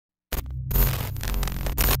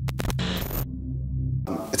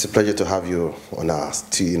It's a pleasure to have you on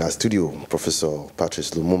in our studio, Professor Patrice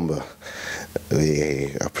Lumumba.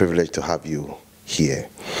 We are privileged to have you here.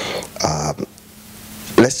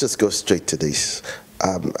 Let's just go straight to this.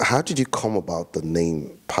 How did you come about the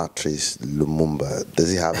name Patrice Lumumba?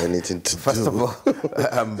 Does it have anything to do? First of all,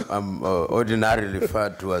 I'm ordinarily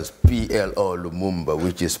referred to as PLO Lumumba,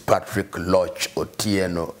 which is Patrick Loch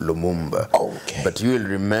Otieno Lumumba. Okay. But you will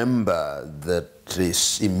remember that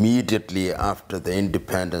immediately after the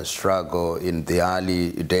independence struggle in the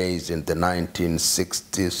early days in the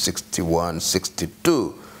 1960s, 61,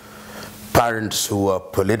 62, parents who are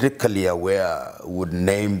politically aware would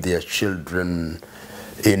name their children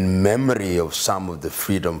in memory of some of the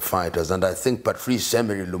freedom fighters. And I think Patrice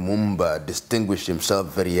Emery Lumumba distinguished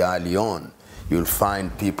himself very early on. You'll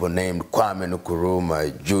find people named Kwame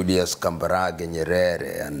Nkrumah, Julius Kambarage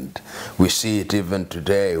Nyerere, and we see it even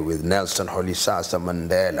today with Nelson Rolihlahla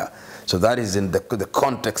Mandela. So that is in the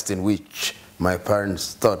context in which my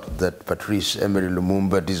parents thought that Patrice Emery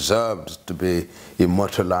Lumumba deserved to be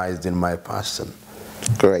immortalized in my person.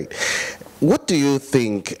 Great. What do you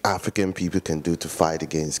think African people can do to fight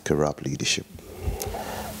against corrupt leadership?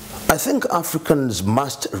 I think Africans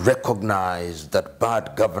must recognize that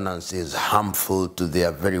bad governance is harmful to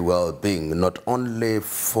their very well-being, not only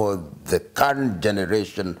for the current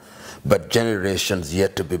generation, but generations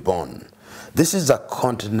yet to be born. This is a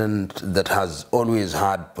continent that has always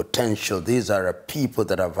had potential. These are a people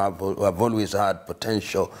that have always had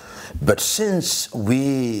potential. But since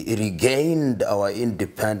we regained our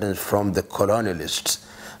independence from the colonialists,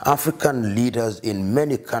 African leaders in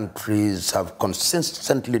many countries have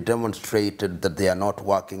consistently demonstrated that they are not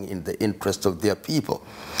working in the interest of their people.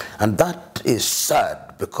 And that is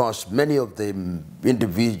sad, because many of the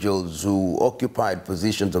individuals who occupied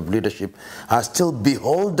positions of leadership are still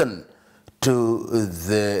beholden to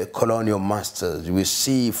the colonial masters. We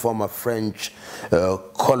see former French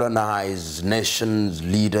colonized nations,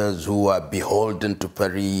 leaders who are beholden to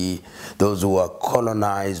Paris, those who are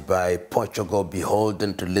colonized by Portugal,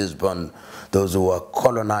 beholden to Lisbon, those who are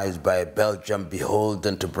colonized by Belgium,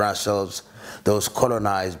 beholden to Brussels, those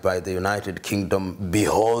colonized by the United Kingdom,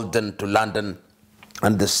 beholden to London,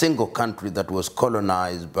 and the single country that was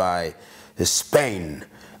colonized by Spain,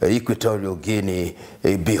 Equatorial Guinea,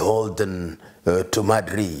 beholden to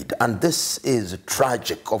Madrid. And this is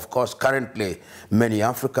tragic. Of course, currently, many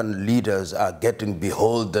African leaders are getting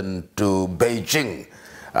beholden to Beijing,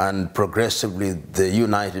 and progressively the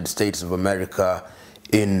United States of America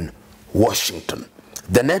in Washington.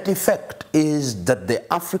 The net effect is that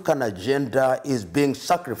the African agenda is being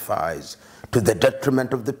sacrificed to the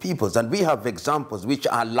detriment of the peoples. And we have examples which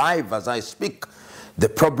are live as I speak. The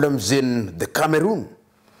problems in the Cameroon,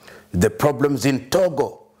 the problems in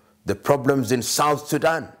Togo, the problems in South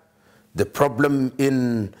Sudan, the problem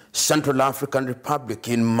in Central African Republic,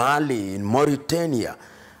 in Mali, in Mauritania.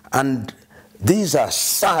 And these are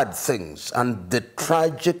sad things. And the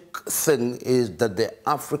tragic thing is that the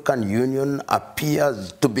African Union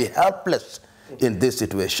appears to be helpless in this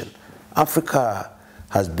situation. Africa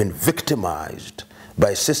has been victimized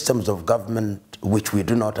by systems of government which we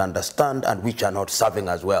do not understand and which are not serving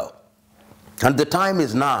us well. And the time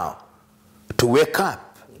is now to wake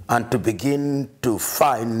up and to begin to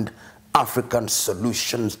find African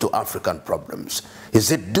solutions to African problems.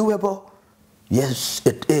 Is it doable? Yes,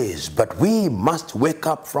 it is. But we must wake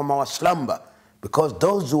up from our slumber, because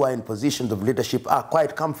those who are in positions of leadership are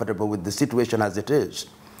quite comfortable with the situation as it is.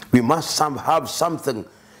 We must have something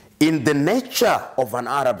in the nature of an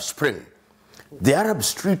Arab Spring. The Arab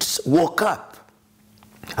streets woke up,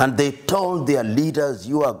 and they told their leaders,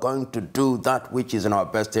 you are going to do that which is in our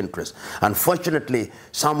best interest. Unfortunately,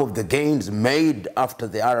 some of the gains made after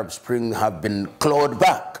the Arab Spring have been clawed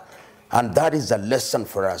back. And that is a lesson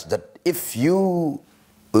for us, that if you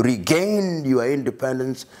regain your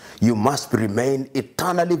independence, you must remain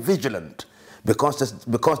eternally vigilant, because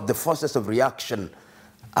the forces of reaction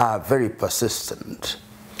are very persistent.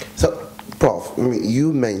 So, Prof,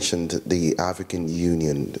 you mentioned the African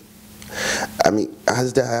Union.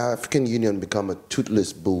 Has the African Union become a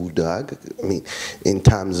toothless bulldog? In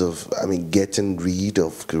terms of, getting rid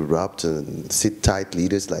of corrupt and sit-tight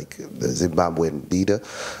leaders like the Zimbabwean leader,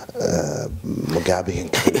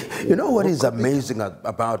 Mugabe. You know what is amazing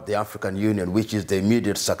about the African Union, which is the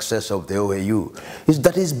immediate success of the OAU, is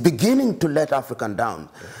that it's beginning to let Africa down.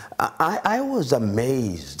 I was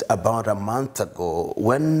amazed about a month ago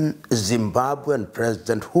when Zimbabwean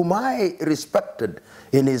president, whom I respected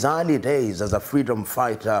in his early days as a freedom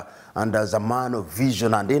fighter and as a man of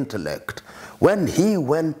vision and intellect, when he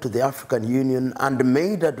went to the African Union and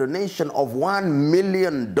made a donation of $1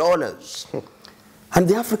 million And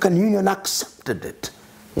the African Union accepted it.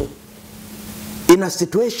 In a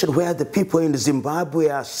situation where the people in Zimbabwe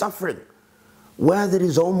are suffering, where there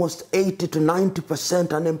is almost 80 to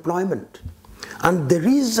 90% unemployment. And the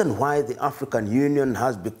reason why the African Union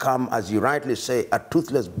has become, as you rightly say, a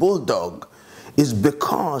toothless bulldog is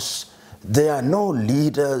because there are no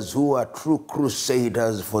leaders who are true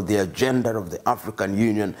crusaders for the agenda of the African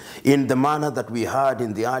Union in the manner that we had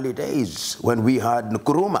in the early days, when we had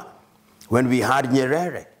Nkrumah, when we had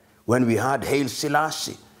Nyerere, when we had Haile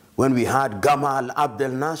Selassie, when we had Gamal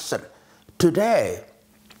Abdel Nasser. Today,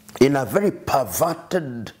 in a very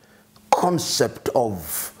perverted concept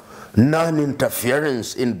of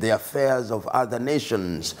non-interference in the affairs of other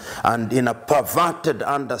nations, and in a perverted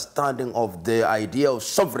understanding of the idea of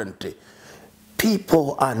sovereignty,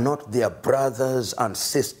 people are not their brothers and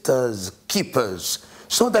sisters keepers,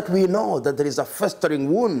 so that we know that there is a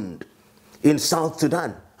festering wound in South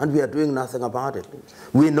Sudan, and we are doing nothing about it.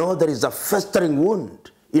 We know there is a festering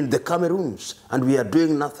wound in the Cameroons, and we are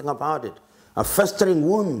doing nothing about it. A festering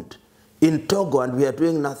wound in Togo, and we are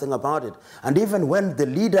doing nothing about it. And even when the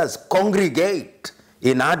leaders congregate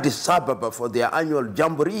in Addis Ababa for their annual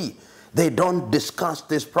jamboree, they don't discuss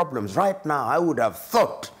these problems. Right now, I would have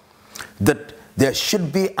thought that there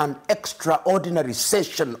should be an extraordinary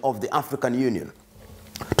session of the African Union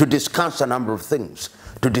to discuss a number of things,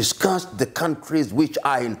 to discuss the countries which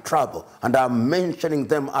are in trouble, and I'm mentioning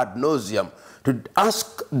them ad nauseum, to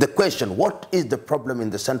ask the question, what is the problem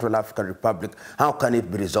in the Central African Republic? How can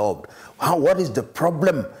it be resolved? What is the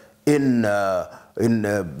problem in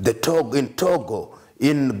Togo,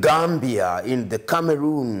 in Gambia, in the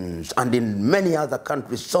Cameroons, and in many other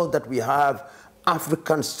countries, so that we have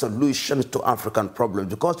African solutions to African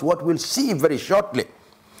problems? Because what we'll see very shortly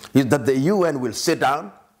is that the UN will sit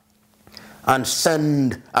down and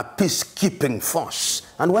send a peacekeeping force.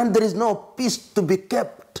 And when there is no peace to be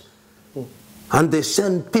kept, and they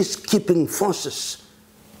send peacekeeping forces,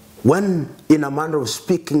 when, in a manner of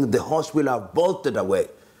speaking, the horse will have bolted away.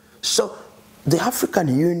 So the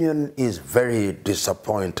African Union is very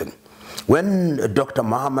disappointing. When Dr.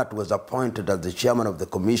 Mahamat was appointed as the chairman of the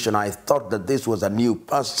commission, I thought that this was a new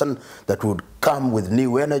person that would come with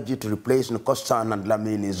new energy to replace Nkosana and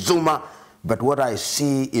Lamini Zuma. But what I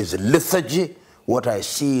see is lethargy. What I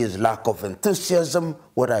see is lack of enthusiasm.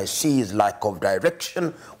 What I see is lack of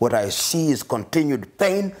direction. What I see is continued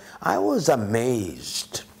pain. I was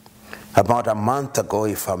amazed about a month ago,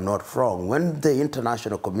 if I'm not wrong, when the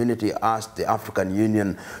international community asked the African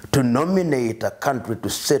Union to nominate a country to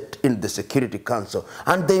sit in the Security Council,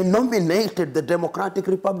 and they nominated the Democratic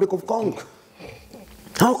Republic of Congo.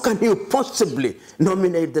 How can you possibly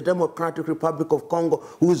nominate the Democratic Republic of Congo,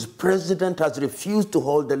 whose president has refused to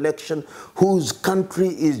hold election, whose country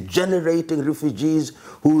is generating refugees,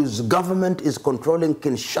 whose government is controlling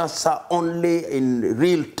Kinshasa only in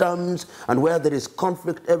real terms, and where there is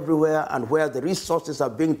conflict everywhere, and where the resources are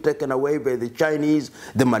being taken away by the Chinese,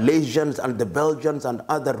 the Malaysians, and the Belgians, and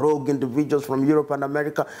other rogue individuals from Europe and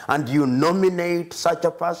America, and you nominate such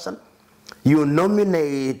a person? You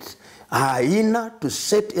nominate a hyena to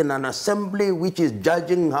sit in an assembly which is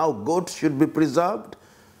judging how goats should be preserved?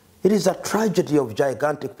 It is a tragedy of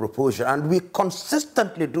gigantic proportion, and we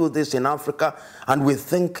consistently do this in Africa, and we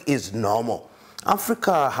think is normal.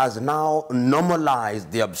 Africa has now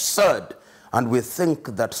normalized the absurd, and we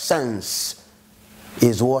think that sense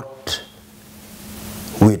is what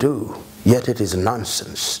we do, yet it is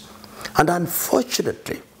nonsense. And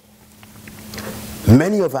unfortunately,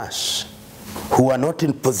 many of us who are not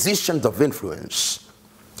in positions of influence,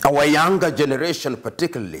 our younger generation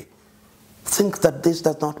particularly, think that this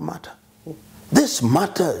does not matter. This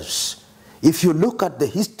matters. If you look at the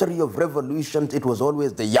history of revolutions, it was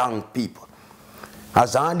always the young people.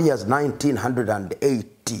 As early as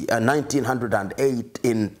 1908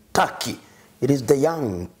 in Turkey, it is the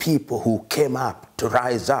young people who came up to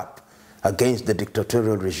rise up against the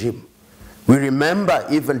dictatorial regime. We remember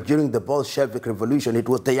even during the Bolshevik Revolution, it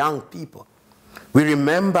was the young people. We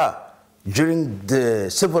remember during the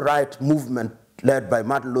civil rights movement led by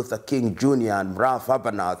Martin Luther King Jr. and Ralph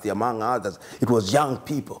Abernathy, among others, it was young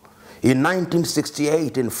people. In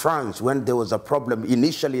 1968 in France, when there was a problem,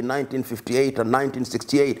 initially in 1958 and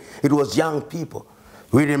 1968, it was young people.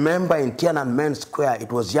 We remember in Tiananmen Square,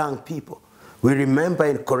 it was young people. We remember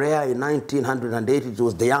in Korea in 1908, it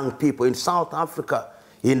was the young people. In South Africa,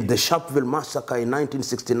 in the Sharpeville massacre in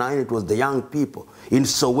 1969, it was the young people. In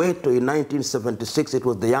Soweto in 1976, it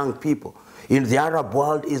was the young people. In the Arab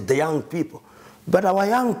world, it's the young people. But our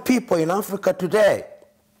young people in Africa today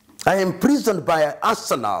are imprisoned by an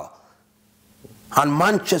arsenal and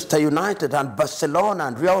Manchester United and Barcelona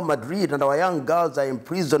and Real Madrid, and our young girls are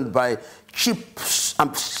imprisoned by cheap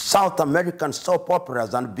South American soap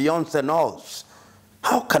operas and Beyonce Knowles.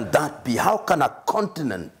 How can that be? How can a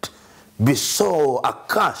continent be so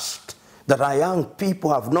accursed that our young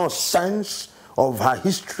people have no sense of our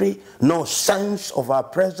history, no sense of our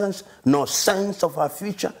presence, no sense of our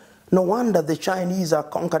future? No wonder the Chinese are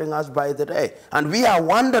conquering us by the day. And we are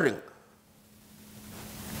wondering.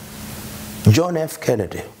 John F.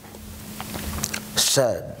 Kennedy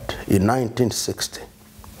said in 1960,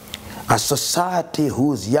 a society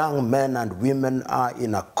whose young men and women are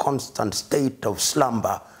in a constant state of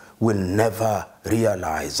slumber will never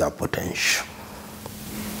realize our potential.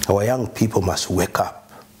 Our young people must wake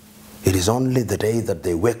up. It is only the day that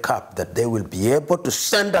they wake up that they will be able to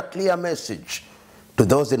send a clear message to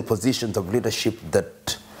those in positions of leadership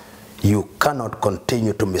that you cannot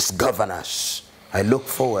continue to misgovern us. I look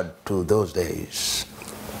forward to those days.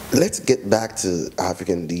 Let's get back to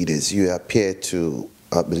African leaders. You appear to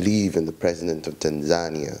believe in the president of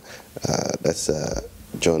Tanzania, that's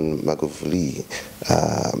John Magufuli.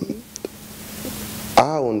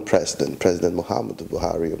 Our own president, President Muhammadu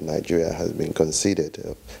Buhari of Nigeria, has been considered,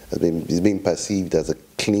 he's been perceived as a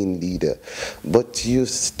clean leader, but you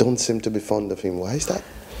don't seem to be fond of him. Why is that?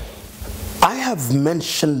 I have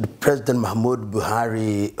mentioned President Muhammadu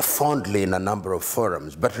Buhari fondly in a number of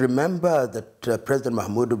forums, but remember that President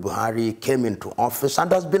Muhammadu Buhari came into office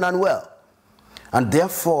and has been unwell. And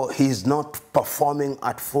therefore, he is not performing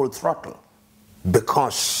at full throttle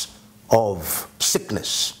because of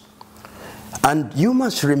sickness. And you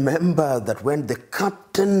must remember that when the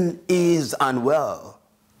captain is unwell,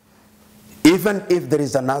 even if there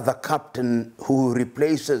is another captain who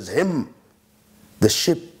replaces him, the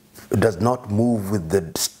ship does not move with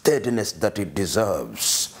the steadiness that it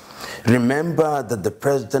deserves. Remember that the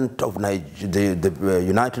president of the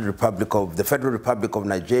United Republic of the Federal Republic of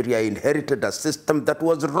Nigeria inherited a system that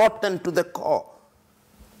was rotten to the core.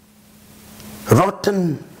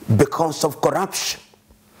 Rotten because of corruption.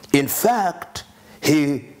 In fact,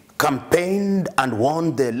 he campaigned and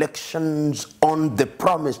won the elections on the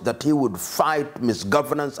promise that he would fight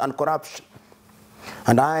misgovernance and corruption.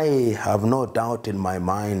 And I have no doubt in my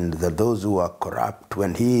mind that those who are corrupt,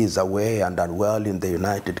 when he is away and unwell in the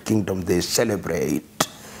United Kingdom, they celebrate,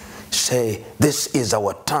 say, this is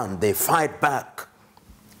our turn. They fight back,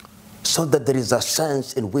 so that there is a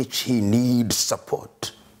sense in which he needs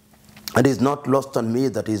support. And it's not lost on me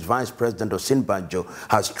that his Vice President Osinbajo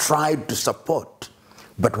has tried to support.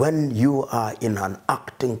 But when you are in an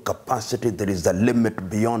acting capacity, there is a limit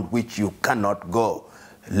beyond which you cannot go,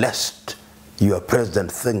 lest your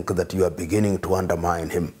president think that you are beginning to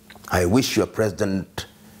undermine him. I wish your president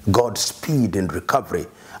Godspeed in recovery,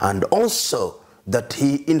 and also that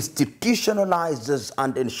he institutionalizes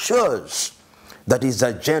and ensures that his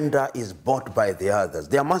agenda is bought by the others.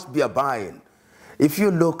 There must be a buy-in. If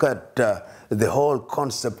you look at the whole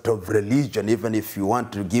concept of religion, even if you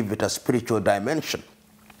want to give it a spiritual dimension,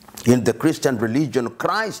 in the Christian religion,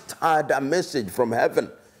 Christ had a message from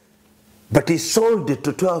heaven, but he sold it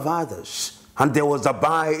to 12 others. And there was a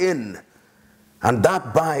buy-in. And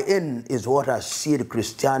that buy-in is what has seen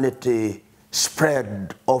Christianity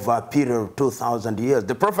spread over a period of 2,000 years.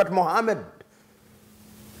 The Prophet Muhammad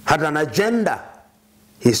had an agenda.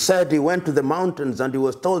 He said he went to the mountains and he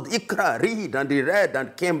was told, Ikra, read, and he read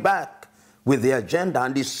and came back with the agenda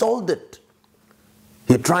and he sold it.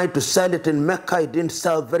 He tried to sell it in Mecca, it didn't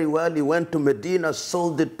sell very well. He went to Medina,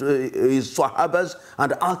 sold it to his Sahabas,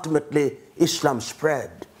 and ultimately Islam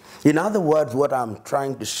spread. In other words, what I'm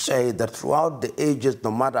trying to say that throughout the ages,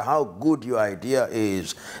 no matter how good your idea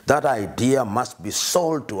is, that idea must be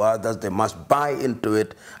sold to others, they must buy into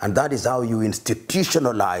it, and that is how you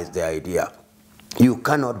institutionalize the idea. You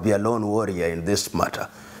cannot be a lone warrior in this matter,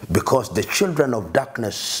 because the children of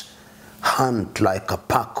darkness hunt like a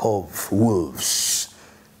pack of wolves,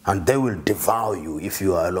 and they will devour you if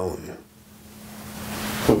you are alone.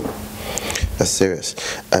 That's serious.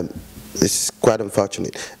 It's quite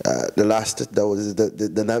unfortunate.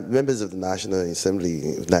 The members of the National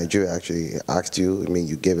Assembly of Nigeria actually asked you,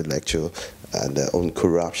 you gave a lecture and, on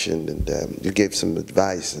corruption, and you gave some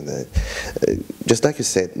advice. And just like you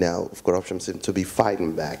said now, corruption seems to be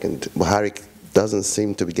fighting back, and Buhari doesn't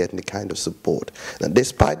seem to be getting the kind of support. Now,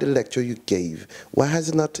 despite the lecture you gave, why has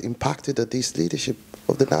it not impacted this leadership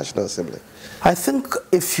of the National Assembly? I think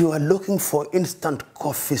if you are looking for instant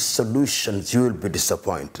coffee solutions, you will be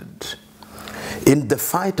disappointed. In the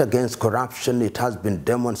fight against corruption, it has been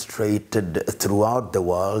demonstrated throughout the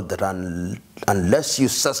world that unless you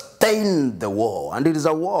sustain the war, and it is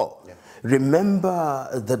a war, remember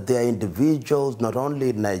that there are individuals, not only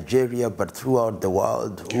in Nigeria, but throughout the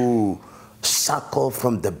world, who suckle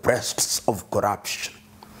from the breasts of corruption.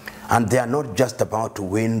 And they are not just about to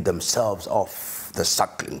win themselves off the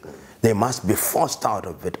suckling. They must be forced out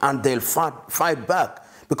of it, and they'll fight back,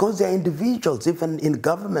 because there are individuals, even in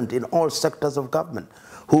government, in all sectors of government,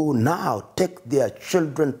 who now take their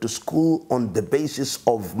children to school on the basis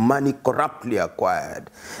of money corruptly acquired.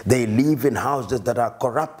 They live in houses that are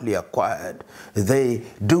corruptly acquired. They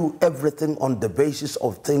do everything on the basis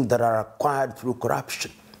of things that are acquired through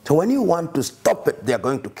corruption. So when you want to stop it, they are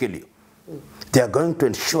going to kill you. They are going to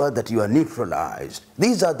ensure that you are neutralized.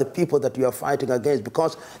 These are the people that you are fighting against,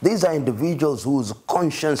 because these are individuals whose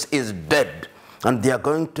conscience is dead, and they are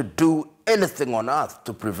going to do anything on earth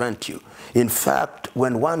to prevent you. In fact,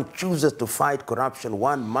 when one chooses to fight corruption,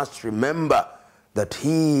 one must remember that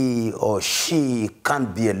he or she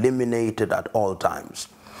can't be eliminated at all times.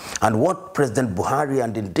 And what President Buhari,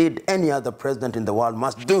 and indeed any other president in the world,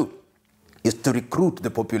 must do is to recruit the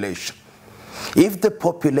population. If the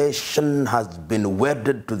population has been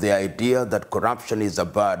wedded to the idea that corruption is a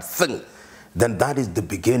bad thing, then that is the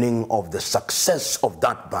beginning of the success of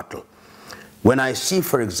that battle. When I see,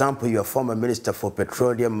 for example, your former Minister for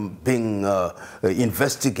Petroleum being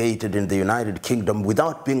investigated in the United Kingdom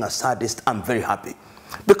without being a sadist, I'm very happy.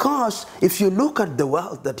 Because if you look at the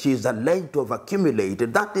wealth that he is alleged to have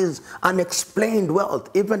accumulated, that is unexplained wealth.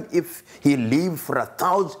 Even if he lived for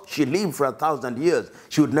she lived for 1,000 years,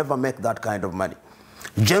 she would never make that kind of money.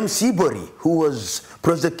 James Seabury, who was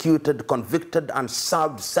prosecuted, convicted, and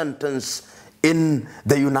served sentence in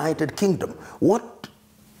the United Kingdom. What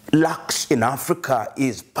lacks in Africa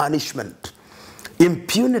is punishment.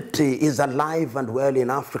 Impunity is alive and well in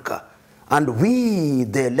Africa. And we,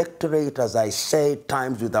 the electorate, as I say,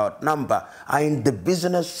 times without number, are in the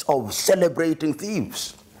business of celebrating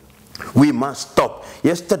thieves. We must stop.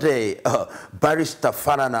 Yesterday, Barrister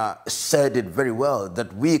Farana said it very well,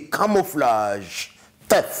 that we camouflage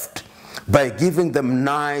theft by giving them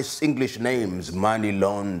nice English names: money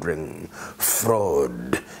laundering,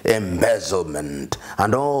 fraud, embezzlement,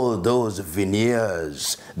 and all those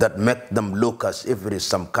veneers that make them look as if it is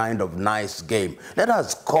some kind of nice game. Let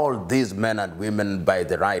us call these men and women by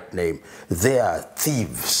the right name. They are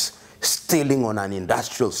thieves, stealing on an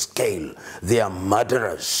industrial scale. They are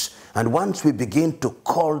murderers. And once we begin to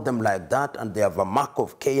call them like that, and they have a mark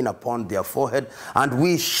of Cain upon their forehead, and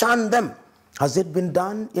we shun them. Has it been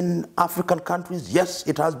done in African countries? Yes,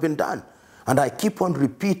 it has been done. And I keep on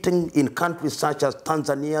repeating, in countries such as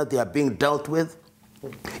Tanzania, they are being dealt with.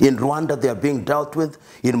 In Rwanda, they are being dealt with.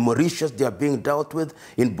 In Mauritius, they are being dealt with.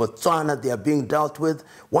 In Botswana, they are being dealt with.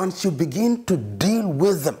 Once you begin to deal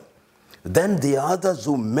with them, then the others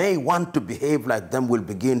who may want to behave like them will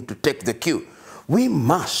begin to take the cue. We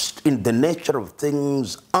must, in the nature of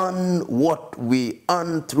things, earn what we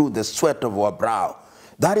earn through the sweat of our brow.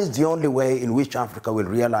 That is the only way in which Africa will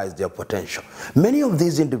realize their potential. Many of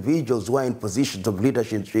these individuals who are in positions of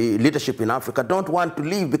leadership in Africa don't want to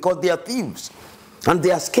leave because they are thieves. And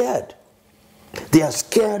they are scared. They are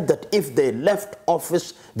scared that if they left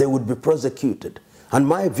office, they would be prosecuted. And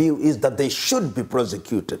my view is that they should be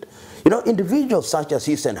prosecuted. You know, individuals such as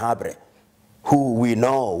Hissène Habré, who we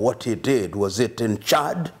know what he did, was it in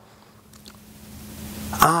Chad,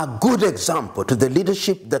 are a good example to the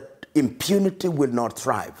leadership that impunity will not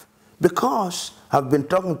thrive. Because I've been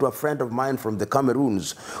talking to a friend of mine from the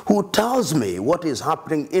Cameroons who tells me what is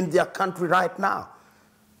happening in their country right now.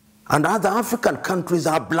 And other African countries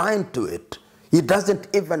are blind to it. It doesn't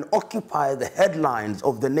even occupy the headlines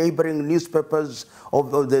of the neighboring newspapers,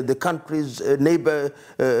 of the country's neighbors'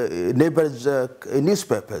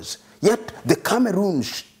 newspapers. Yet the Cameroon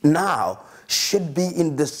now should be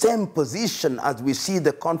in the same position as we see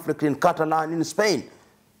the conflict in Catalan in Spain.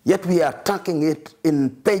 Yet we are attacking it in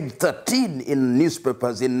page 13 in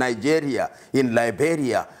newspapers in Nigeria, in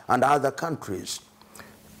Liberia, and other countries.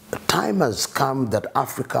 The time has come that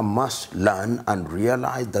Africa must learn and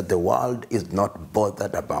realize that the world is not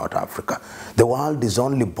bothered about Africa. The world is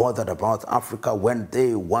only bothered about Africa when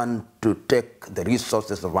they want to take the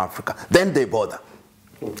resources of Africa. Then they bother.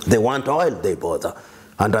 They want oil, they bother.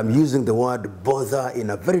 And I'm using the word bother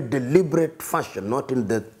in a very deliberate fashion, not in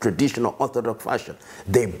the traditional orthodox fashion.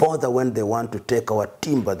 They bother when they want to take our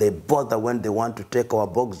timber. They bother when they want to take our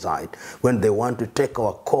bauxite, when they want to take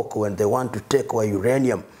our coke, when they want to take our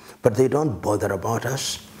uranium. But they don't bother about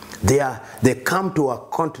us. They come to our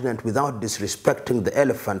continent without disrespecting the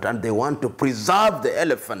elephant, and they want to preserve the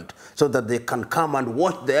elephant so that they can come and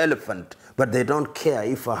watch the elephant, but they don't care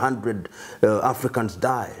if 100 Africans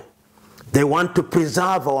die. They want to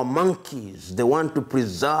preserve our monkeys. They want to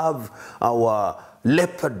preserve our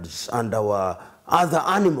leopards and our other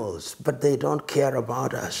animals, but they don't care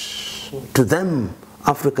about us. To them,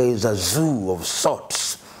 Africa is a zoo of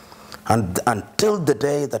sorts. And until the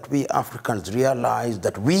day that we Africans realize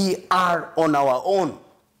that we are on our own,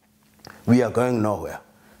 we are going nowhere.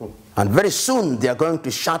 And very soon they are going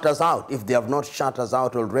to shut us out, if they have not shut us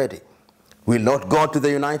out already. We'll not go to the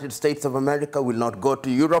United States of America, we'll not go to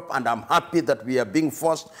Europe, and I'm happy that we are being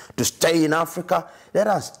forced to stay in Africa. Let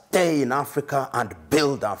us stay in Africa and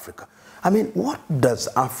build Africa. I mean, what does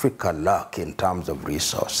Africa lack in terms of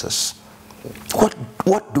resources?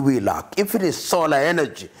 What do we lack? If it is solar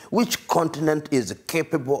energy, which continent is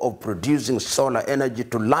capable of producing solar energy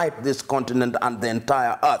to light this continent and the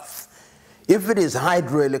entire earth? If it is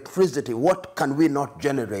hydroelectricity, what can we not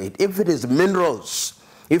generate? If it is minerals,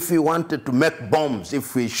 if we wanted to make bombs,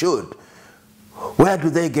 if we should, where do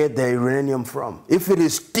they get their uranium from? If it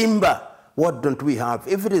is timber, what don't we have?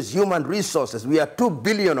 If it is human resources, we are 2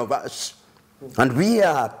 billion of us. And we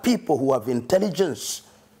are people who have intelligence.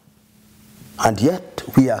 And yet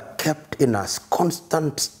we are kept in a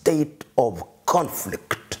constant state of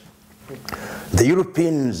conflict. The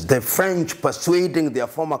Europeans, the French persuading their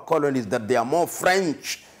former colonies that they are more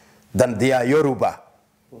French than they are Yoruba.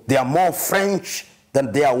 They are more French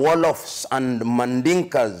than they are Wolofs and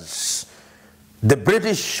Mandinkas. The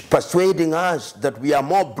British persuading us that we are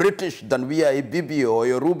more British than we are Ibibio or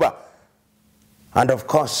Yoruba. And of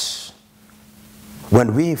course,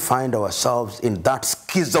 when we find ourselves in that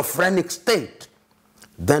schizophrenic state,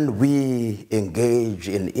 then we engage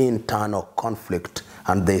in internal conflict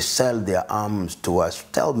and they sell their arms to us.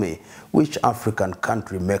 Tell me, which African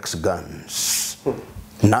country makes guns?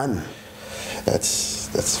 None.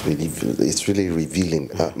 That's really, it's really revealing.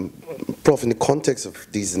 Prof, in the context of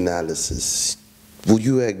this analysis, would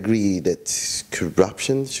you agree that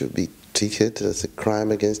corruption should be treated as a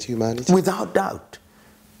crime against humanity? Without doubt.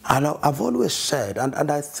 I've always said,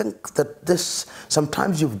 and I think that this,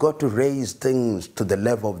 sometimes you've got to raise things to the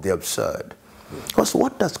level of the absurd. Because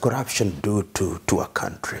what does corruption do to a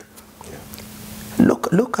country? Yeah.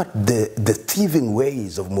 Look at the thieving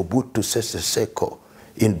ways of Mobutu Sese Seko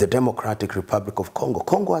in the Democratic Republic of Congo.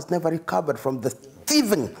 Congo has never recovered from the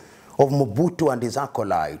thieving of Mobutu and his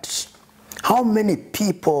acolytes. How many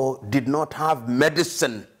people did not have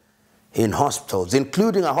medicine in hospitals,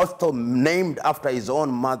 including a hospital named after his own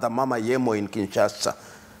mother, Mama Yemo in Kinshasa?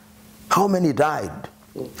 How many died?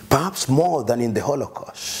 Perhaps more than in the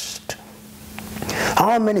Holocaust.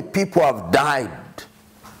 How many people have died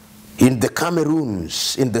in the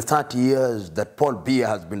Cameroons in the 30 years that Paul Biya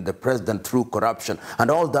has been the president through corruption, and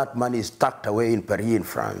all that money is tucked away in Paris in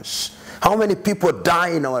France? How many people die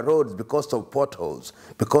in our roads because of potholes,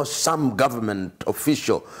 because some government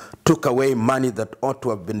official took away money that ought to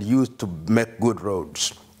have been used to make good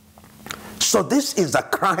roads? So this is a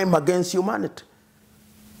crime against humanity,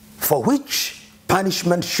 for which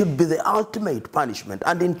punishment should be the ultimate punishment.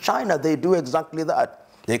 And in China, they do exactly that.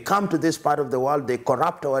 They come to this part of the world, they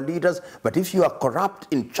corrupt our leaders, but if you are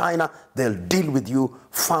corrupt in China, they'll deal with you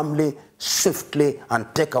firmly, swiftly, and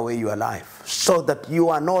take away your life, so that you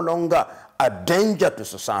are no longer a danger to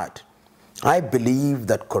society. I believe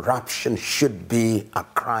that corruption should be a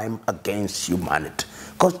crime against humanity,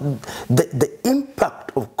 because the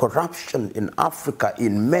impact of corruption in Africa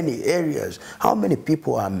in many areas, how many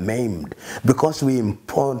people are maimed because we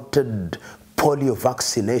imported polio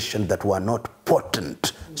vaccination that were not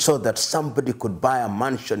potent, so that somebody could buy a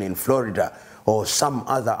mansion in Florida or some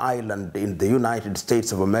other island in the United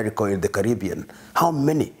States of America or in the Caribbean. How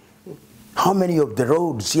many? How many of the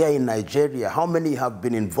roads here in Nigeria, how many have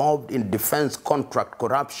been involved in defense contract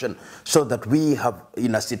corruption, so that we have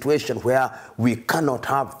in a situation where we cannot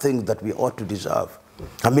have things that we ought to deserve?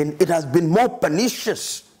 I mean, it has been more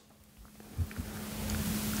pernicious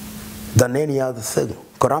than any other thing.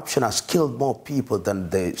 Corruption has killed more people than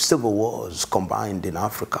the civil wars combined in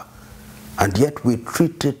Africa. And yet we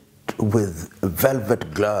treat it with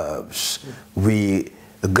velvet gloves. We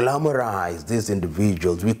glamorize these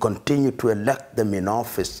individuals. We continue to elect them in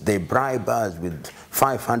office. They bribe us with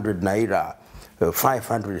 500 naira,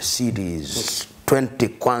 500 cedis, 20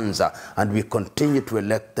 kwanza, and we continue to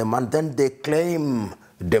elect them. And then they claim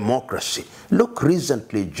democracy. Look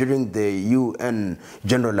recently during the UN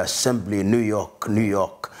General Assembly in New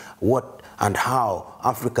York, what and how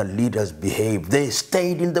African leaders behaved. They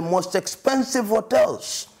stayed in the most expensive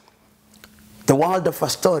hotels, the world of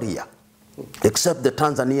Astoria, except the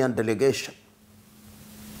Tanzanian delegation.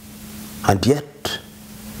 And yet,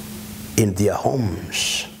 in their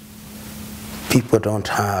homes, people don't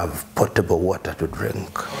have potable water to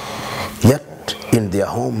drink. in their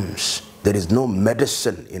homes. There is no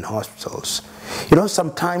medicine in hospitals. You know,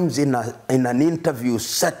 sometimes in an interview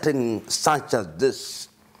setting such as this,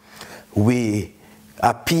 we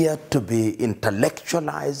appear to be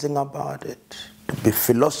intellectualizing about it, to be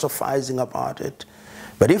philosophizing about it.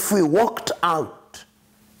 But if we walked out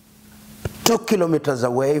 2 kilometers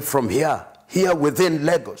away from here within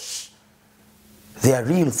Lagos, there are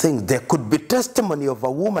real things. There could be testimony of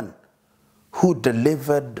a woman who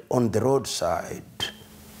delivered on the roadside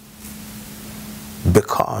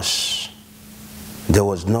because there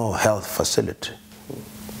was no health facility.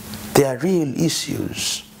 There are real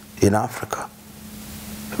issues in Africa,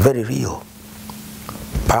 very real.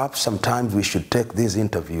 Perhaps sometimes we should take these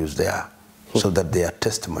interviews there so that they are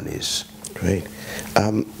testimonies. Great.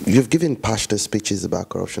 You've given passionate speeches about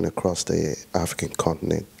corruption across the African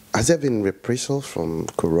continent. Has there been reprisals from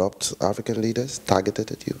corrupt African leaders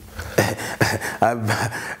targeted at you?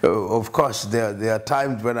 Of course, there are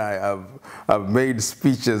times when I've made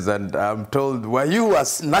speeches and I'm told, were you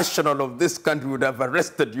as national of this country would have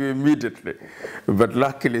arrested you immediately. But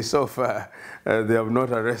luckily, so far, they have not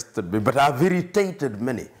arrested me. But I've irritated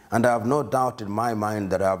many. And I have no doubt in my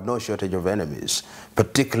mind that I have no shortage of enemies,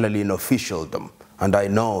 particularly in officialdom. And I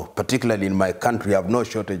know, particularly in my country, I have no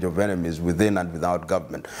shortage of enemies within and without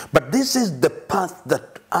government. But this is the path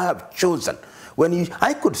that I have chosen.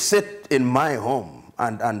 I could sit in my home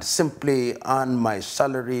and simply earn my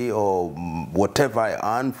salary or whatever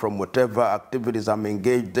I earn from whatever activities I'm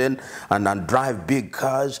engaged in and drive big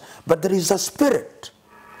cars. But there is a spirit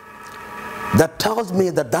that tells me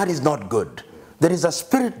that that is not good. There is a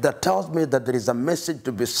spirit that tells me that there is a message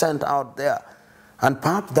to be sent out there. And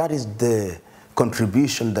perhaps that is the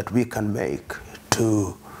contribution that we can make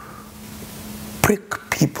to prick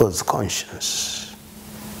people's conscience,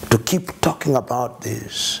 to keep talking about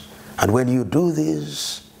this. And when you do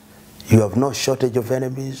this, you have no shortage of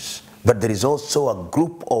enemies, but there is also a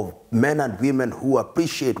group of men and women who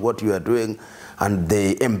appreciate what you are doing, and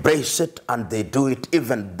they embrace it, and they do it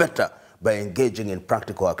even better by engaging in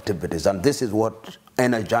practical activities. And this is what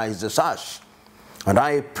energizes us. And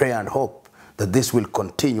I pray and hope that this will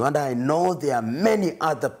continue. And I know there are many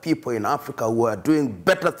other people in Africa who are doing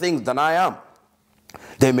better things than I am.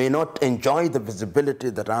 They may not enjoy the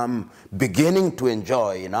visibility that I'm beginning to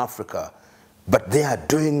enjoy in Africa, but they are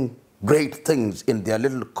doing great things in their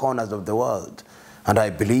little corners of the world. And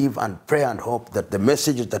I believe and pray and hope that the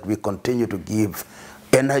messages that we continue to give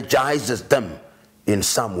energizes them in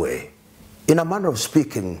some way. In a manner of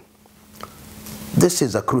speaking, this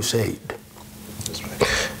is a crusade. That's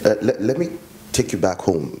right. Let me take you back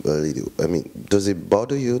home a little. I mean, does it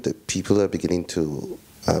bother you that people are beginning to,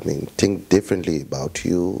 think differently about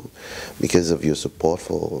you because of your support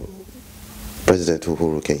for President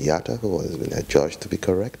Uhuru Kenyatta, who has been adjudged to be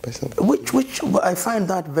correct by some? Which I find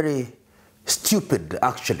that very stupid,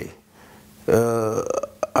 actually. I'm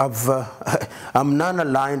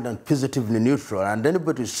non-aligned and positively neutral, and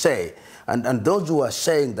anybody say, and those who are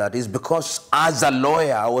saying that is because as a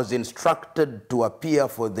lawyer I was instructed to appear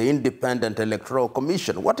for the Independent Electoral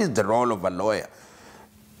Commission. What is the role of a lawyer?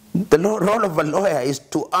 The role of a lawyer is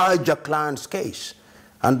to urge a client's case.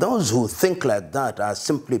 And those who think like that are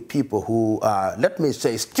simply people who are, let me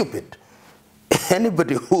say, stupid.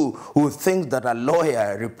 Anybody who thinks that a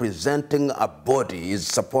lawyer representing a body is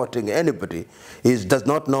supporting anybody does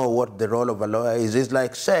not know what the role of a lawyer is. It's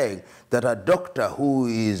like saying that a doctor who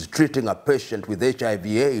is treating a patient with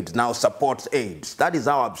HIV/AIDS now supports AIDS. That is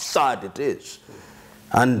how absurd it is.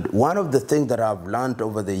 And one of the things that I've learned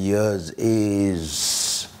over the years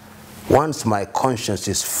is once my conscience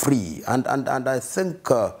is free, and I think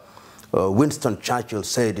Winston Churchill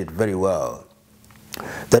said it very well,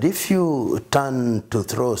 that if you turn to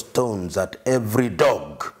throw stones at every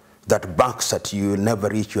dog that barks at you, you'll never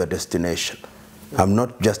reach your destination. I'm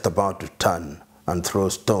not just about to turn and throw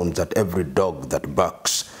stones at every dog that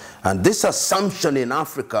barks. And this assumption in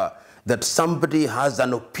Africa that somebody has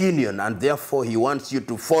an opinion and therefore he wants you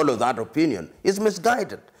to follow that opinion is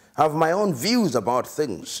misguided. I have my own views about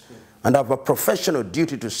things and I have a professional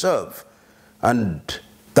duty to serve. And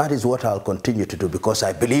that is what I'll continue to do because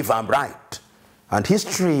I believe I'm right. And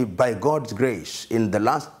history, by God's grace, in the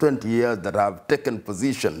last 20 years that I've taken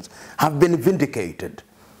positions, have been vindicated.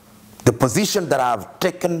 The position that I've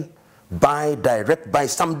taken by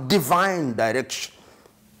some divine direction,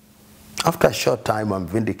 after a short time, I'm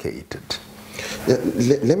vindicated.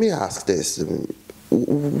 Let me ask this.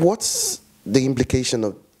 What's the implication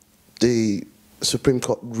of the Supreme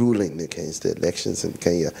Court ruling against the elections in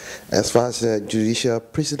Kenya as far as judicial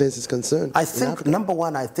precedence is concerned? I think, number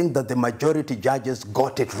one, I think that the majority judges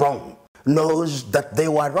got it wrong, knows that they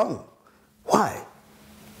were wrong. Why?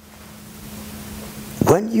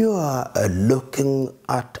 When you are looking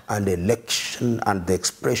at an election and the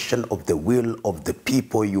expression of the will of the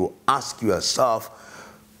people, you ask yourself,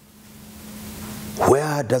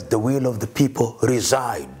 where does the will of the people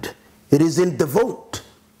reside? It is in the vote.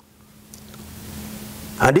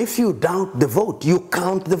 And if you doubt the vote, you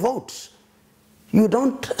count the votes. You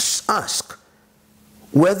don't ask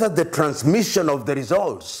whether the transmission of the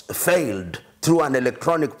results failed through an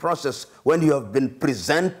electronic process when you have been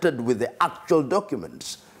presented with the actual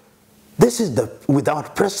documents. This is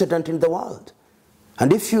without precedent in the world.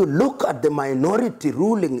 And if you look at the minority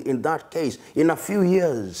ruling in that case, in a few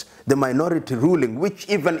years, the minority ruling, which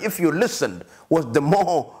even if you listened, was the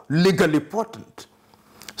more legally potent.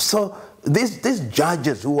 So these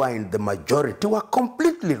judges who are in the majority were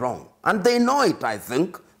completely wrong. And they know it, I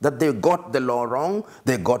think, that they got the law wrong,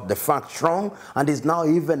 they got the facts wrong, and it's now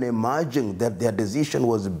even emerging that their decision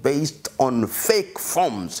was based on fake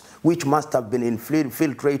forms, which must have been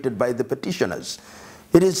infiltrated by the petitioners.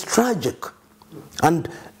 It is tragic. And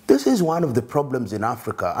this is one of the problems in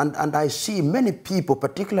Africa. And I see many people,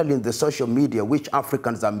 particularly in the social media, which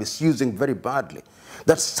Africans are misusing very badly,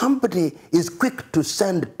 that somebody is quick to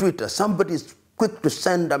send Twitter, somebody is quick to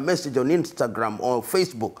send a message on Instagram or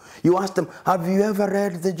Facebook. You ask them, have you ever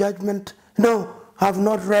read the judgment? No, I have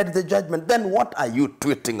not read the judgment. Then what are you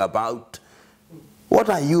tweeting about? What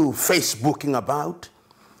are you Facebooking about?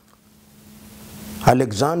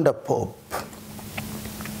 Alexander Pope,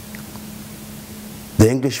 the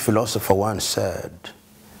English philosopher, once said,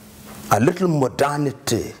 a little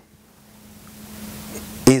modernity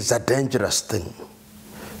is a dangerous thing.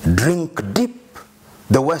 Drink deep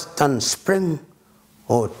the western spring,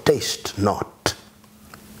 or taste not.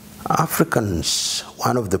 Africans,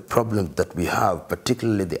 one of the problems that we have,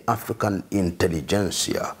 particularly the African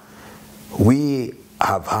intelligentsia, we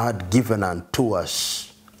have had given unto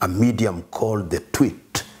us a medium called the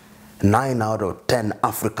tweet. 9 out of 10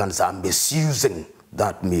 Africans are misusing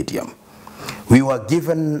that medium. We were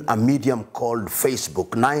given a medium called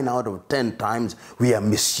Facebook. 9 out of 10 times we are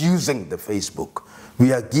misusing the Facebook.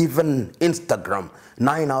 We are given Instagram.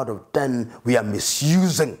 9 out of 10 we are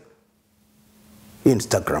misusing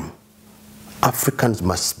Instagram. Africans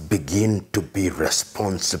must begin to be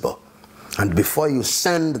responsible. And before you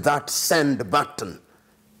send that send button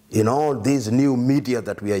in all these new media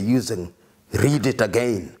that we are using, read it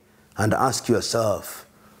again and ask yourself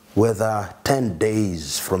whether 10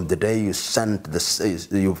 days from the day you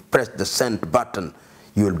pressed the send button,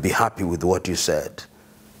 you will be happy with what you said.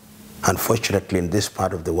 Unfortunately, in this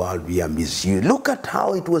part of the world, we are misused. Look at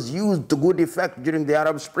how it was used to good effect during the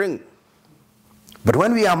Arab Spring. But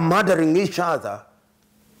when we are murdering each other,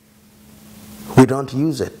 we don't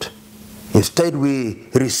use it. Instead, we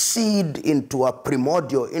recede into our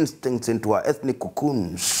primordial instincts, into our ethnic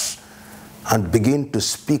cocoons, and begin to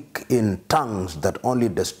speak in tongues that only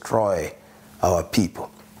destroy our people.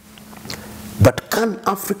 But can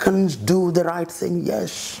Africans do the right thing?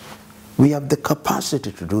 Yes. We have the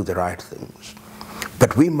capacity to do the right things.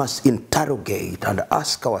 But we must interrogate and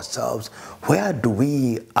ask ourselves, where do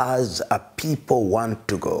we as a people want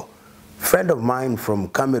to go? A friend of mine from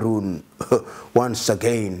Cameroon once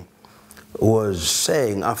again was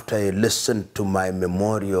saying, after I listened to my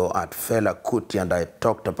memorial at Fela Kuti and I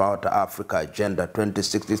talked about Africa Agenda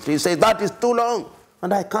 2063, he said, that is too long.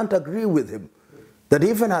 And I can't agree with him. That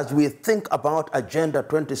even as we think about Agenda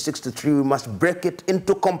 2063, we must break it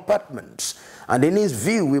into compartments. And in his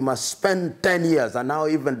view, we must spend 10 years, and now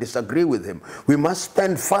even disagree with him. We must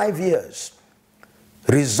spend 5 years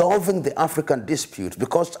resolving the African disputes,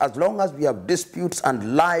 because as long as we have disputes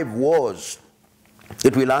and live wars,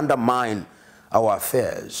 it will undermine our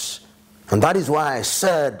affairs. And that is why I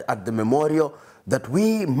said at the memorial that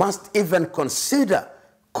we must even consider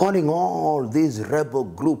calling all these rebel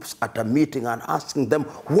groups at a meeting and asking them,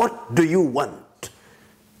 what do you want?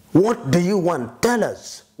 What do you want? Tell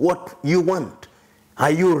us what you want. Are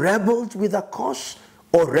you rebels with a cause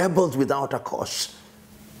or rebels without a cause?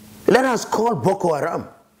 Let us call Boko Haram.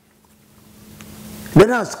 Let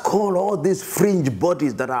us call all these fringe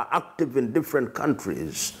bodies that are active in different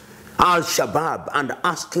countries, Al-Shabaab, and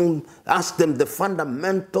ask them the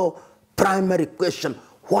fundamental primary question,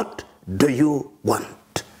 what do you want?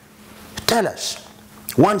 Tell us.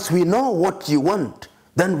 Once we know what you want,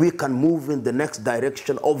 then we can move in the next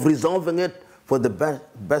direction of resolving it for the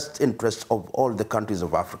best interests of all the countries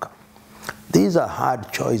of Africa. These are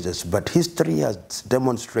hard choices, but history has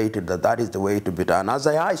demonstrated that that is the way to be done. As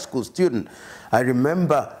a high school student, I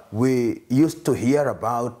remember we used to hear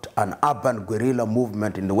about an urban guerrilla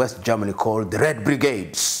movement in West Germany called the Red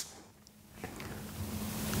Brigades.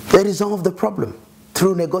 They resolved the problem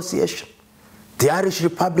through negotiation. the Irish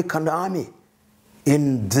Republican Army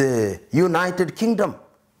in the United Kingdom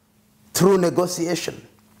through negotiation,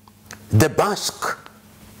 the Basque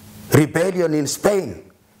rebellion in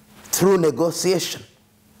Spain through negotiation,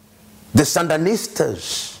 the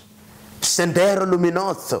Sandinistas, Sendero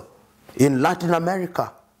Luminoso in Latin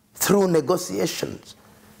America through negotiations.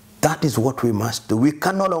 That is what we must do. We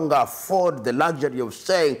can no longer afford the luxury of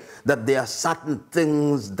saying that there are certain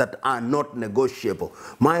things that are not negotiable.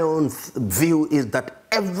 My own view is that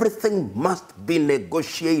everything must be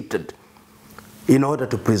negotiated in order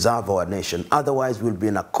to preserve our nation. Otherwise, we'll be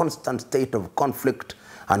in a constant state of conflict,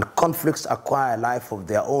 and conflicts acquire a life of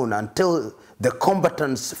their own until the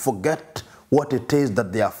combatants forget what it is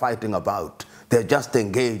that they are fighting about. They're just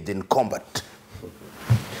engaged in combat.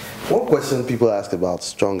 One question people ask about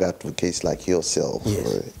strong advocates like yourself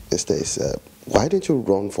is this: why didn't you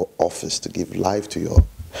run for office to give life to your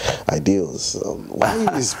ideals? Why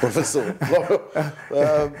is Professor Lumumba?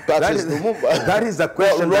 That is the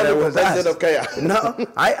question that I was asked. Of Kenya? No,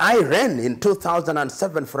 I ran in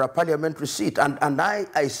 2007 for a parliamentary seat, and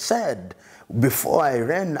I said, before I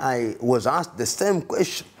ran, I was asked the same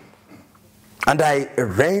question. And I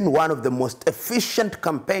ran one of the most efficient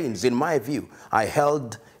campaigns, in my view. I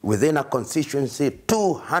held within a constituency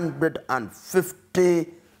 250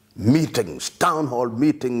 meetings, town hall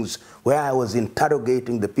meetings, where I was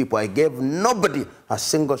interrogating the people. I gave nobody a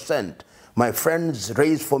single cent. My friends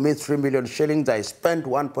raised for me 3 million shillings. I spent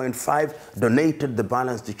 1.5, donated the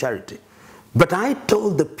balance to charity. But I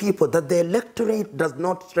told the people that the electorate does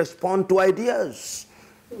not respond to ideas.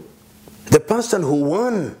 The person who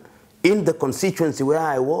won in the constituency where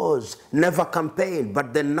I was never campaigned,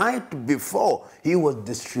 but the night before, he was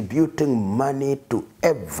distributing money to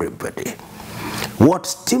everybody. What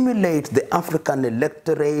stimulates the African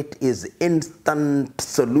electorate is instant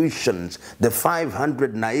solutions. The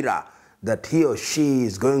 500 naira that he or she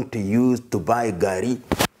is going to use to buy gari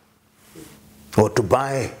or to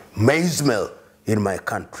buy maize meal in my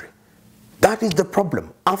country. That is the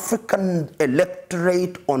problem. African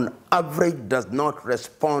electorate on average does not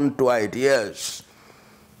respond to ideas.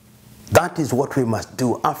 That is what we must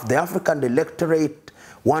do. The African electorate,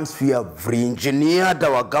 once we have re-engineered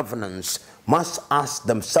our governance, must ask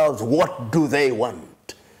themselves, what do they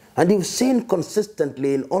want? And you've seen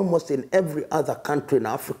consistently in almost in every other country in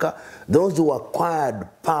Africa, those who acquired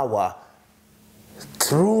power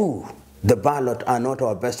through the ballot are not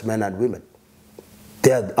our best men and women.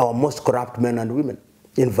 They are our most corrupt men and women,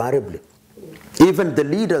 invariably. Even the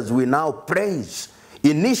leaders we now praise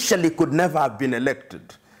initially could never have been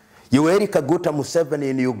elected. Yoweri Kaguta Museveni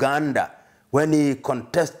in Uganda, when he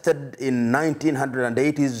contested in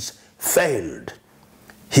 1980s, failed.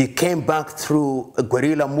 He came back through a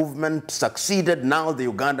guerrilla movement, succeeded. Now the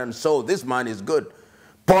Ugandans saw this man is good.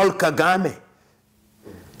 Paul Kagame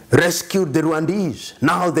rescued the Rwandese.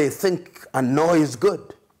 Now they think and know he's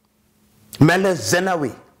good. Meles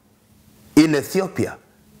Zenawi in Ethiopia.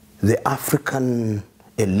 The African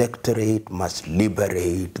electorate must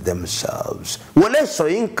liberate themselves. Wole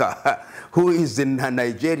Soyinka, who is in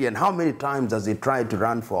Nigerian, how many times has he tried to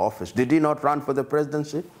run for office? Did he not run for the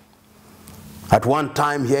presidency? At one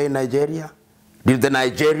time here in Nigeria, did the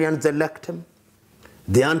Nigerians elect him?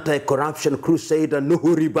 The anti-corruption crusader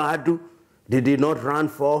Nuhu Ribadu, did he not run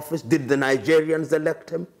for office? Did the Nigerians elect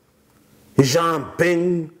him? Jean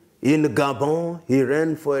Ping in Gabon, he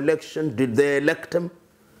ran for election. Did they elect him?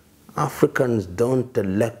 Africans don't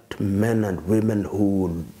elect men and women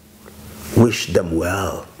who wish them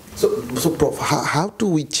well. So Prof, how do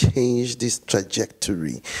we change this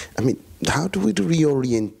trajectory? I mean, how do we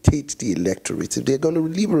reorientate the electorate if they're going to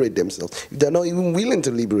liberate themselves, if they're not even willing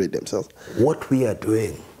to liberate themselves? What we are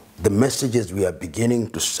doing, the messages we are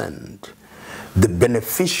beginning to send, the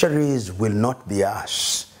beneficiaries will not be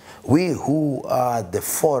us. We who are the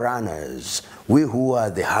forerunners, we who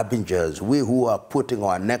are the harbingers, we who are putting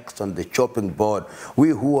our necks on the chopping board, we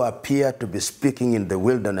who appear to be speaking in the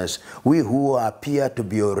wilderness, we who appear to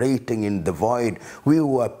be orating in the void, we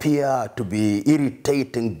who appear to be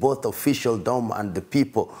irritating both officialdom and the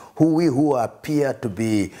people, we who appear to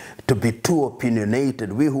be too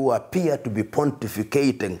opinionated, we who appear to be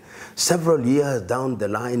pontificating. Several years down the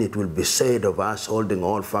line, it will be said of us, holding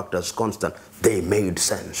all factors constant, they made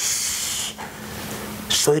sense.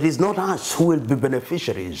 So it is not us who will be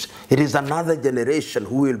beneficiaries. It is another generation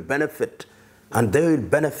who will benefit. And they will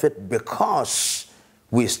benefit because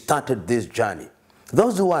we started this journey.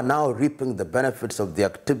 Those who are now reaping the benefits of the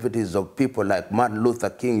activities of people like Martin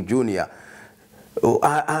Luther King Jr.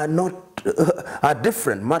 are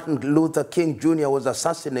different. Martin Luther King Jr. was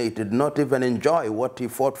assassinated, not even enjoy what he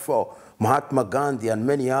fought for. Mahatma Gandhi and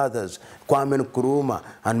many others, Kwame Nkrumah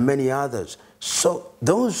and many others. So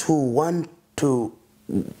those who want to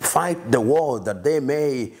fight the war that they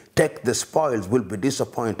may take the spoils will be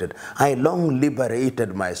disappointed. I long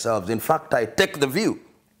liberated myself. In fact, I take the view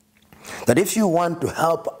that if you want to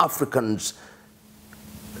help Africans,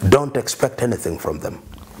 don't expect anything from them.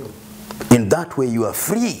 In that way, you are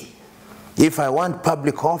free. If I want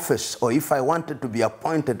public office, or if I wanted to be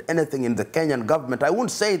appointed anything in the Kenyan government, I won't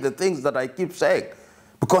say the things that I keep saying,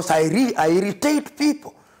 because I irritate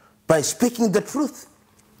people by speaking the truth.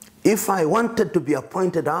 If I wanted to be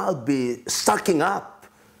appointed, I'll be sucking up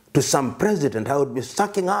to some president. I would be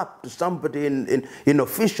sucking up to somebody in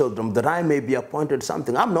officialdom that I may be appointed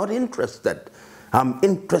something. I'm not interested. I'm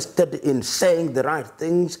interested in saying the right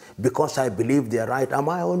things because I believe they are right. Am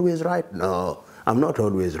I always right? No, I'm not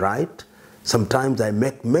always right. Sometimes I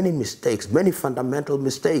make many mistakes, many fundamental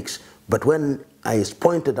mistakes. But when it's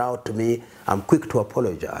pointed out to me, I'm quick to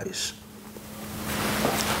apologize.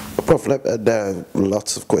 Prof, there are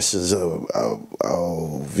lots of questions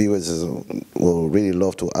our viewers will really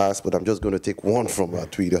love to ask, but I'm just going to take one from our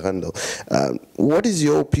Twitter handle. What is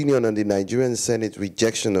your opinion on the Nigerian Senate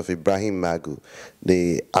rejection of Ibrahim Magu,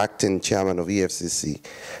 the acting chairman of EFCC,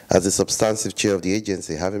 as the substantive chair of the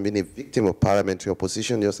agency, having been a victim of parliamentary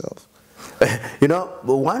opposition yourself? You know,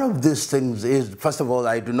 one of these things is, first of all,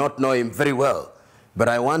 I do not know him very well, but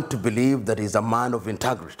I want to believe that he's a man of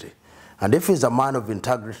integrity. And if he's a man of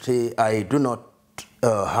integrity, I do not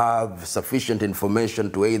have sufficient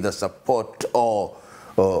information to either support or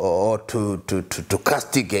to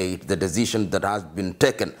castigate the decision that has been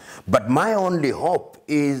taken. But my only hope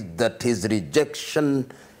is that his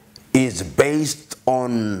rejection is based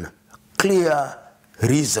on clear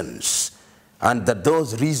reasons, and that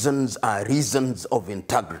those reasons are reasons of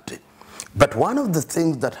integrity. But one of the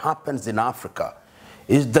things that happens in Africa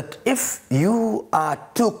is that if you are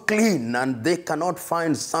too clean and they cannot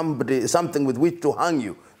find something with which to hang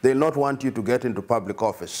you, they'll not want you to get into public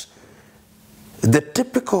office. The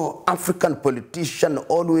typical African politician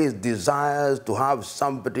always desires to have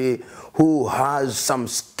somebody who has some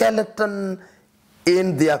skeleton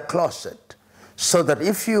in their closet, so that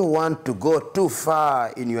if you want to go too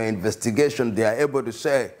far in your investigation, they are able to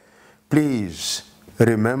say, please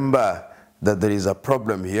remember that there is a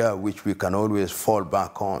problem here which we can always fall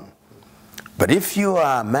back on. But if you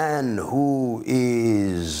are a man who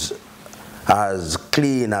is as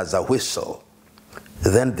clean as a whistle,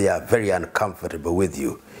 then they are very uncomfortable with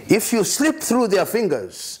you. If you slip through their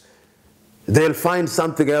fingers, they'll find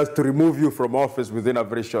something else to remove you from office within a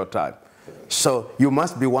very short time. So you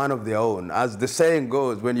must be one of their own. As the saying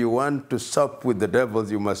goes, when you want to sup with the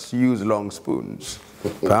devils, you must use long spoons.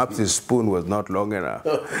 Perhaps his spoon was not long enough.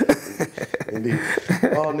 Indeed.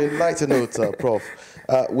 On a lighter note, Prof,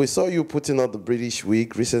 we saw you putting on the British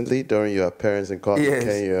wig recently during your appearance in court in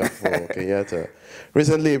Kenya for Kenyatta.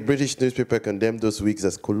 Recently, a British newspaper condemned those wigs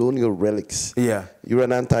as colonial relics. Yeah. You're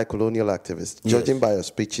an anti-colonial activist. Yes. Judging by your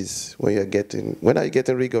speeches, when are you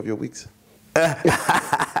getting rid of your wigs?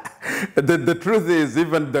 The truth is,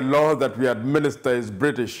 even the law that we administer is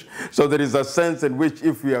British. So there is a sense in which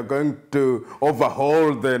if we are going to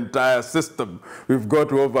overhaul the entire system, we've got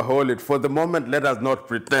to overhaul it. For the moment, let us not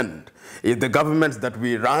pretend. If the governments that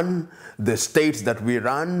we run, the states that we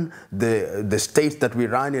run, the states that we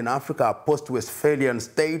run in Africa are post-Westphalian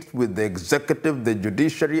states with the executive, the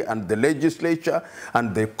judiciary, and the legislature,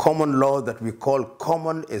 and the common law that we call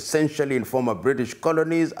common, essentially in former British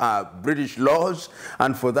colonies, are British laws.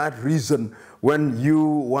 And for that reason, when you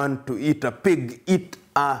want to eat a pig, eat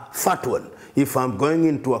a fat one. If I'm going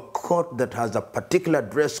into a court that has a particular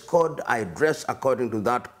dress code, I dress according to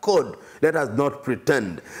that code. Let us not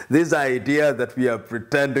pretend. This idea that we are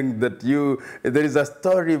pretending that there is a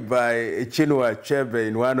story by Chinua Achebe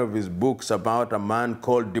in one of his books about a man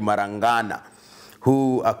called Dimarangana,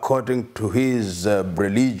 who, according to his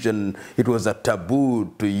religion, it was a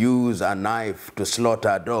taboo to use a knife to slaughter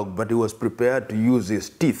a dog, but he was prepared to use his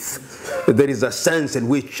teeth. There is a sense in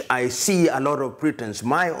which I see a lot of pretense.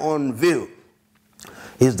 My own view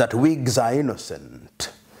is that wigs are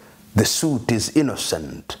innocent. The suit is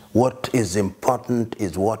innocent. What is important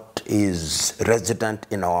is what is resident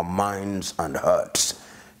in our minds and hearts.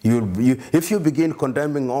 If you begin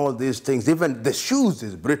condemning all these things, even the shoes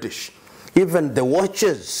is British. Even the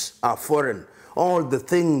watches are foreign. All the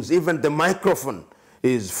things, even the microphone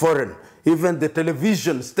is foreign. Even the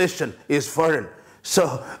television station is foreign.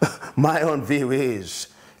 So my own view is,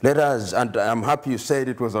 let us, and I'm happy you said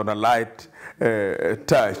it was on a light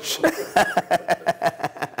touch.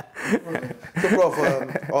 So,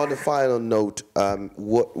 Prof, on the final note,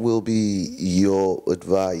 what will be your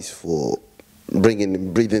advice for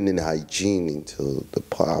breathing in hygiene into the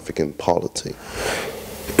African polity?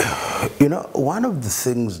 You know, one of the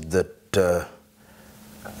things that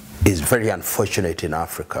is very unfortunate in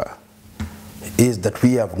Africa is that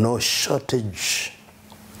we have no shortage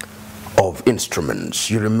of instruments.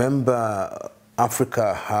 You remember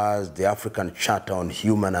Africa has the African Charter on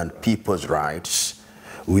Human and People's Rights.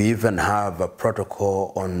 We even have a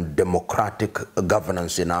protocol on democratic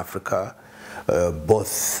governance in Africa,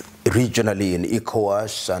 both regionally in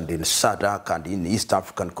ECOWAS and in SADC and in East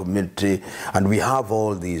African Community, and we have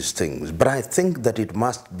all these things. But I think that it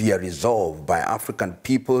must be a resolve by African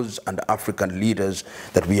peoples and African leaders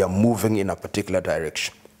that we are moving in a particular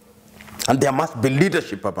direction. And there must be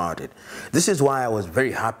leadership about it. This is why I was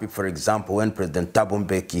very happy, for example, when President Thabo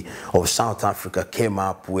Mbeki of South Africa came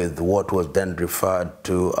up with what was then referred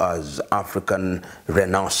to as African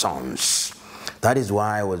Renaissance. That is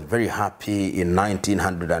why I was very happy in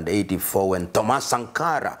 1984 when Thomas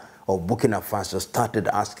Sankara of Burkina Faso started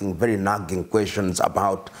asking very nagging questions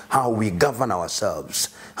about how we govern ourselves.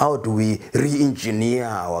 How do we re-engineer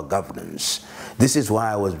our governance? This is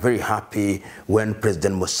why I was very happy when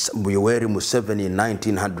President Yoweri Museveni in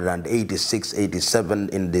 1986-87,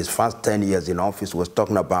 in his first 10 years in office, was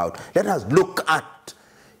talking about, let us look at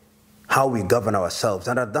how we govern ourselves.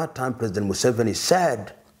 And at that time, President Museveni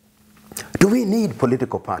said, do we need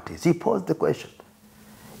political parties? He posed the question.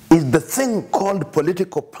 Is the thing called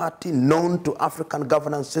political party known to African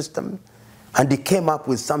governance system? And he came up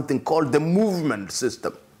with something called the movement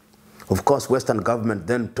system. Of course, Western government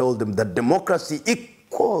then told him that democracy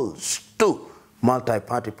equals to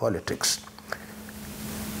multi-party politics.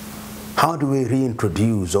 How do we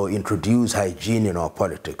reintroduce or introduce hygiene in our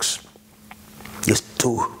politics? Is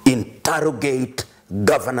to interrogate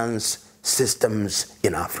governance systems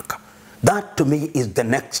in Africa. That, to me, is the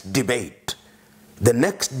next debate. The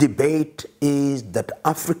next debate is that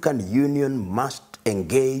African Union must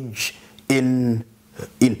engage in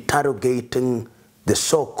interrogating the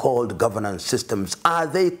so-called governance systems. Are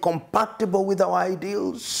they compatible with our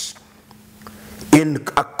ideals? In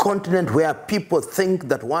a continent where people think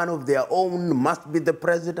that one of their own must be the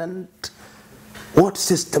president, what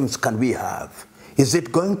systems can we have? Is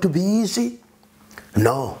it going to be easy?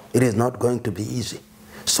 No, it is not going to be easy.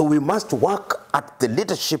 So we must work at the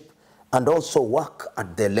leadership and also work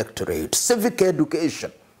at the electorate. Civic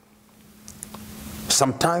education.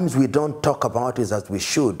 Sometimes we don't talk about it as we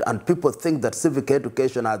should, and people think that civic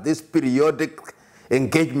education are these periodic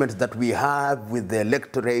engagements that we have with the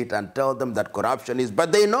electorate and tell them that corruption is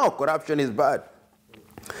bad. They know corruption is bad.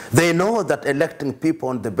 They know that electing people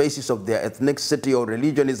on the basis of their ethnicity or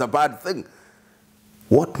religion is a bad thing.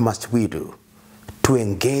 What must we do? To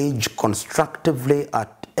engage constructively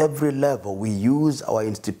at every level. We use our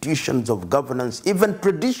institutions of governance, even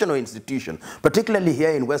traditional institutions. Particularly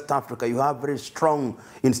here in West Africa, you have very strong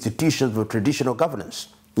institutions of traditional governance.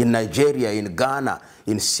 In Nigeria, in Ghana,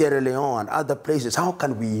 in Sierra Leone, and other places. How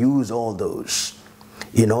can we use all those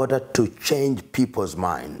in order to change people's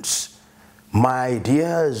minds? My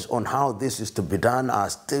ideas on how this is to be done are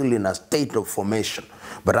still in a state of formation.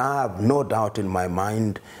 But I have no doubt in my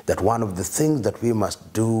mind that one of the things that we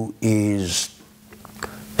must do is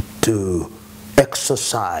to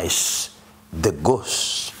exorcise the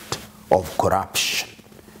ghost of corruption,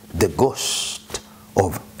 the ghost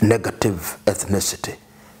of negative ethnicity,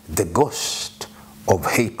 the ghost of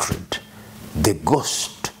hatred, the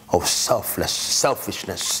ghost of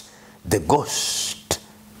selfishness, the ghost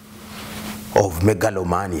of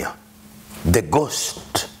megalomania, the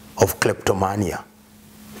ghost of kleptomania,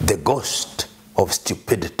 the ghost of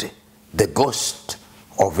stupidity, the ghost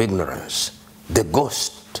of ignorance, the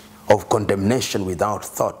ghost of condemnation without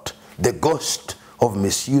thought, the ghost of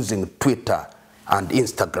misusing Twitter and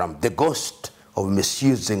Instagram, the ghost of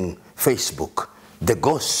misusing Facebook, the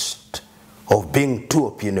ghost of being too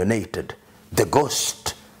opinionated, the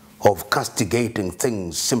ghost of castigating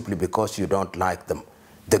things simply because you don't like them,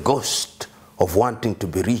 the ghost of wanting to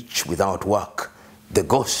be rich without work, the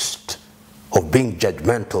ghost of being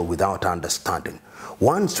judgmental without understanding.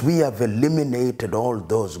 Once we have eliminated all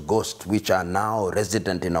those ghosts which are now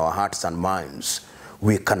resident in our hearts and minds,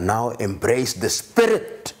 we can now embrace the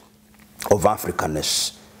spirit of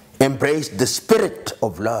Africanness, embrace the spirit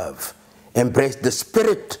of love, embrace the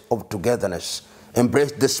spirit of togetherness,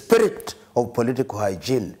 embrace the spirit of political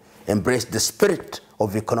hygiene, embrace the spirit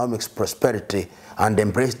of economic prosperity, and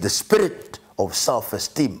embrace the spirit of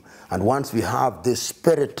self-esteem. And once we have this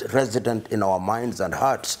spirit resident in our minds and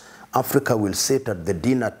hearts, Africa will sit at the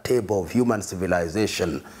dinner table of human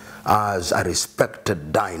civilization as a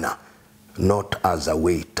respected diner, not as a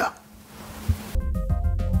way